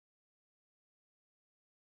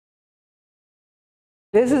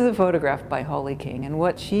This is a photograph by Holly King, and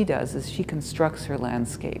what she does is she constructs her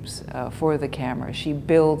landscapes for the camera. She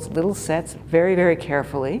builds little sets very, very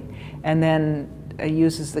carefully, and then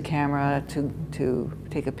uses the camera to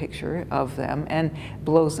take a picture of them and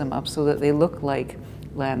blows them up so that they look like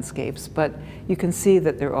landscapes, but you can see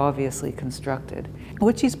that they're obviously constructed.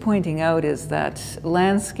 What she's pointing out is that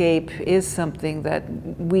landscape is something that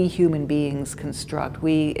we human beings construct.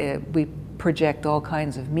 We project all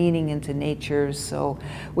kinds of meaning into nature, so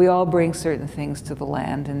we all bring certain things to the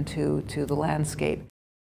land and to the landscape.